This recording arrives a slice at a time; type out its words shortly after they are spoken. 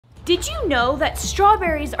Did you know that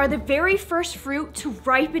strawberries are the very first fruit to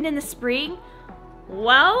ripen in the spring?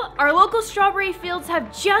 Well, our local strawberry fields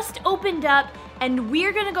have just opened up and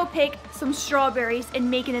we're gonna go pick some strawberries and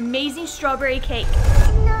make an amazing strawberry cake.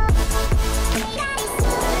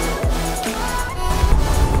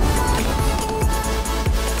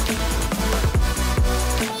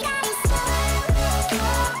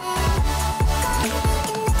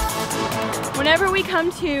 Whenever we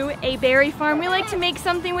come to a berry farm, we like to make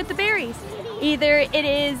something with the berries. Either it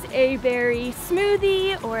is a berry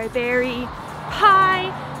smoothie or a berry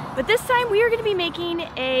pie, but this time we are going to be making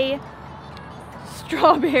a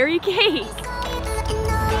strawberry cake.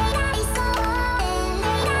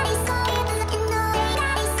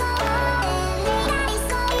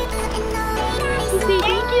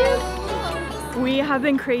 Thank you. We have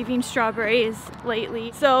been craving strawberries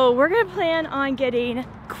lately, so we're going to plan on getting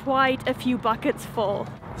quite a few buckets full.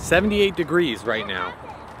 78 degrees right now.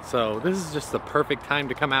 So this is just the perfect time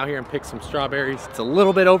to come out here and pick some strawberries. It's a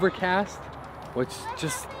little bit overcast, which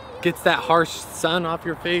just gets that harsh sun off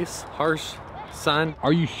your face. Harsh sun.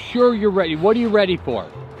 Are you sure you're ready? What are you ready for?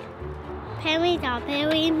 Picking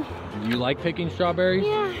strawberries. You like picking strawberries?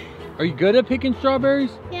 Yeah. Are you good at picking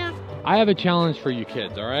strawberries? Yeah. I have a challenge for you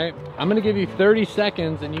kids, all right? I'm gonna give you 30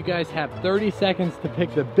 seconds and you guys have 30 seconds to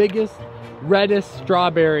pick the biggest, reddest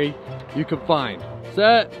strawberry you can find.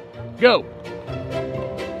 Set, go.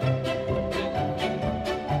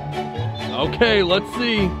 Okay, let's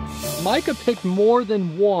see. Micah picked more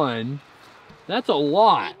than one. That's a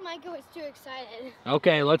lot. Micah was too excited.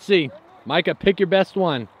 Okay, let's see. Micah, pick your best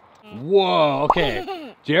one. Whoa,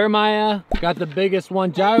 okay. Jeremiah got the biggest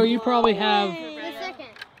one. Jirah, you probably have... The second.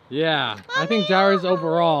 Yeah, I think Jirah's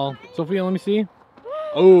overall. Sophia, let me see.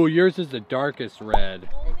 Oh, yours is the darkest red.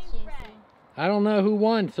 I don't know who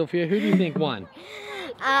won. Sophia, who do you think won?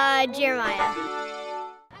 Jeremiah.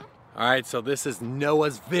 All right, so this is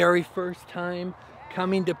Noah's very first time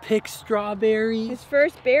coming to pick strawberries. His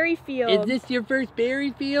first berry field. Is this your first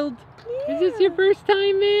berry field? Yeah. Is this your first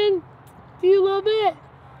time, man? Do you love it?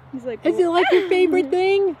 He's like, is it like your favorite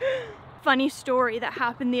thing? Funny story that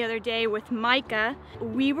happened the other day with Micah.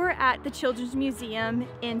 We were at the Children's Museum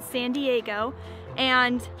in San Diego,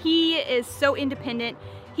 and he is so independent.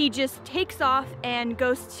 He just takes off and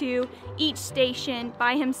goes to each station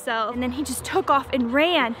by himself, and then he just took off and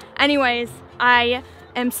ran. Anyways, I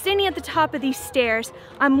am standing at the top of these stairs.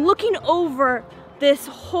 I'm looking over this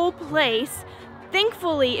whole place.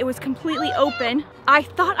 Thankfully, it was completely open. I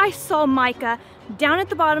thought I saw Micah down at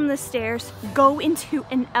the bottom of the stairs go into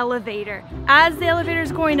an elevator. As the elevator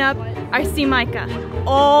is going up, I see Micah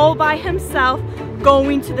all by himself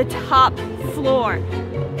going to the top floor.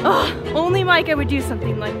 Ugh, only Micah would do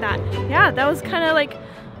something like that. Yeah, that was kind of like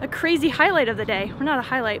a crazy highlight of the day. Well, not a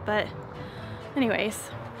highlight, but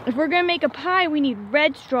anyways. If we're gonna make a pie, we need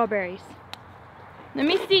red strawberries. Let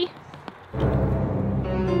me see.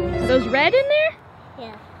 Are those red in there?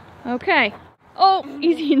 Yeah. Okay. Oh,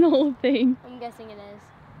 he's eating the whole thing. I'm guessing it is.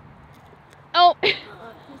 Oh.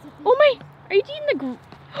 Oh my, are you eating the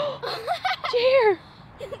Jer.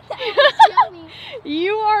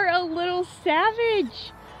 You are a little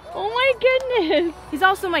savage. Oh my goodness. He's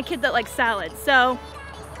also my kid that likes salad, so,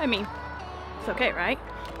 I mean, it's okay, right?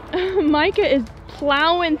 Micah is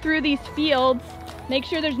plowing through these fields. Make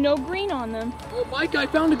sure there's no green on them. Oh, Micah, I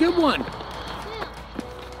found a good one.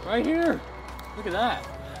 Right here. Look at that.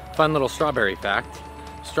 Fun little strawberry fact.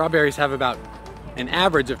 Strawberries have about an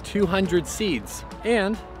average of 200 seeds,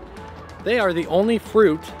 and they are the only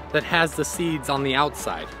fruit that has the seeds on the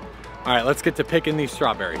outside. All right, let's get to picking these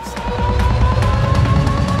strawberries.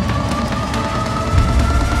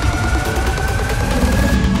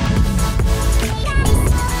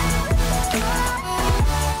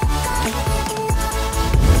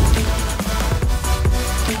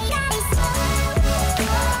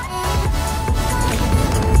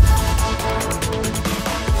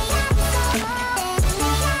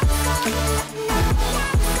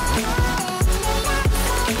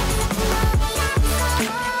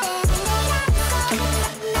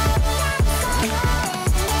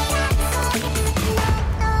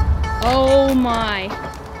 Oh my,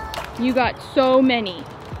 you got so many.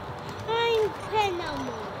 I'm picking no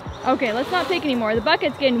more. Okay, let's not pick anymore. The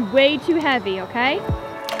bucket's getting way too heavy, okay?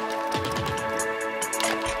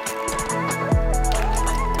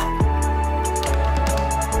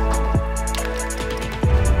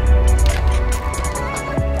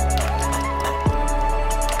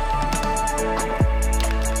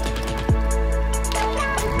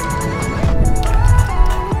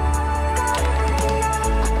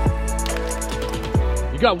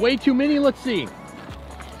 You got way too many, let's see.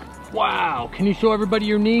 Wow, can you show everybody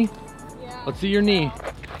your knee? Yeah. Let's see your knee.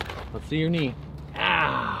 Let's see your knee.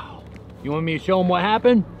 Ow. You want me to show them what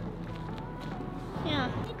happened? Yeah.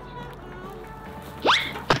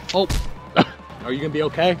 Oh, are you gonna be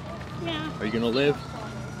okay? Yeah. Are you gonna live?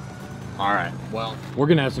 All right, well, we're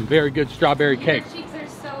gonna have some very good strawberry cake. Your cheeks are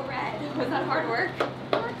so red. Was that hard work?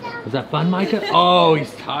 Was that fun, Micah? Oh,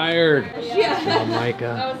 he's tired. Yeah. Oh, Micah.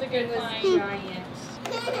 That was a good one.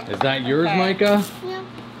 Is that yours, Micah? Yeah.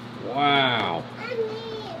 Wow.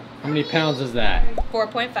 How many pounds is that?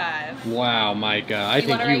 4.5. Wow, Micah. I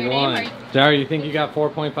think wanna you write won. your name Dara, you think you got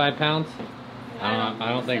 4.5 pounds? I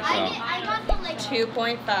don't think so. I got the like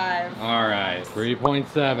 2.5. All right,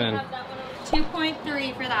 3.7.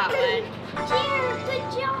 2.3 for that one. Cheers,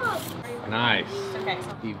 good job. Nice. Okay.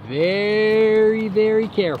 Be very, very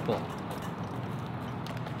careful.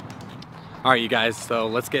 All right, you guys, so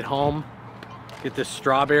let's get home, get the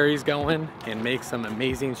strawberries going, and make some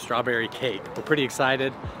amazing strawberry cake. We're pretty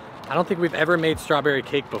excited. I don't think we've ever made strawberry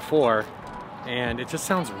cake before, and it just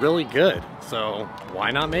sounds really good. So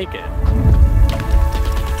why not make it?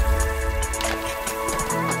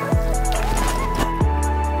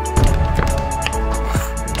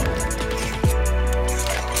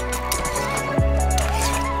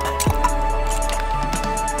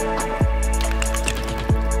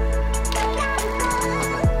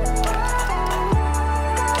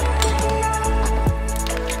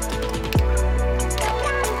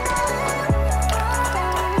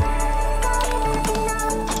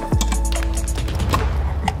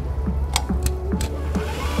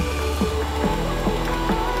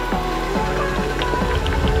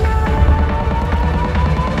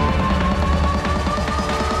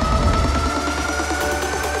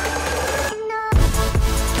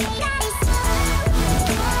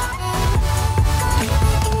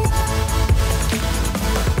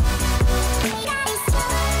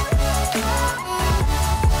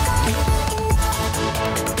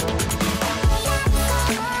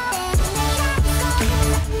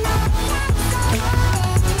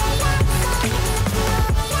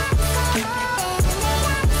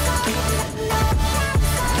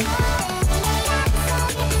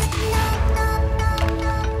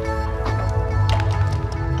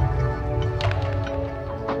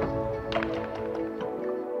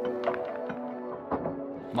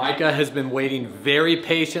 Micah has been waiting very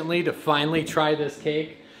patiently to finally try this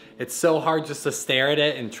cake. It's so hard just to stare at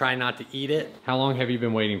it and try not to eat it. How long have you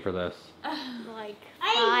been waiting for this? like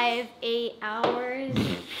 5-8 hours.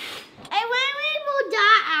 I went with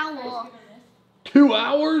that hour. 2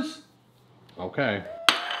 hours? Okay.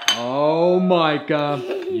 Oh, Micah,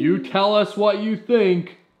 you tell us what you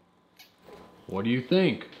think. What do you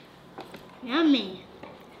think? Yummy.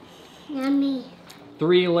 Yummy.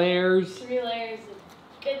 3 layers. 3 layers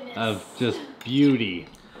of goodness. Of just beauty.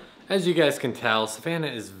 As you guys can tell, Savannah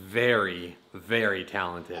is very, very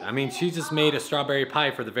talented. I mean, she just made a strawberry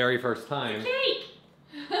pie for the very first time. Cake!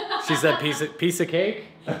 She said piece of cake?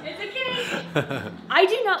 It's a cake! I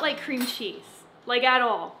do not like cream cheese, like at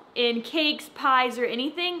all, in cakes, pies, or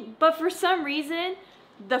anything, but for some reason,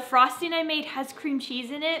 the frosting I made has cream cheese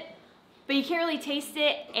in it, but you can't really taste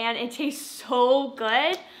it, and it tastes so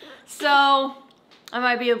good. So, I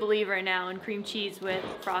might be a believer now in cream cheese with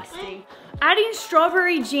frosting. Adding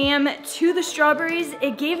strawberry jam to the strawberries,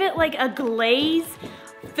 it gave it like a glaze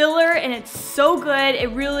filler, and it's so good. It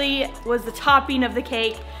really was the topping of the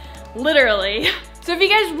cake, literally. So if you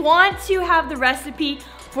guys want to have the recipe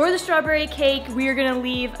for the strawberry cake, we are gonna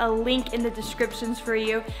leave a link in the descriptions for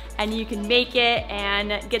you, and you can make it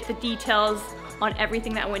and get the details on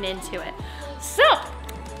everything that went into it. So,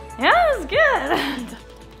 yeah, it was good.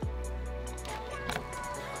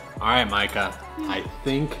 All right, Micah, I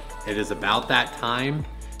think it is about that time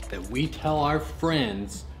that we tell our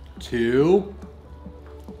friends to...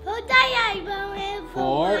 Hold that eyebrow in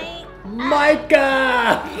for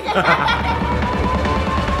Micah!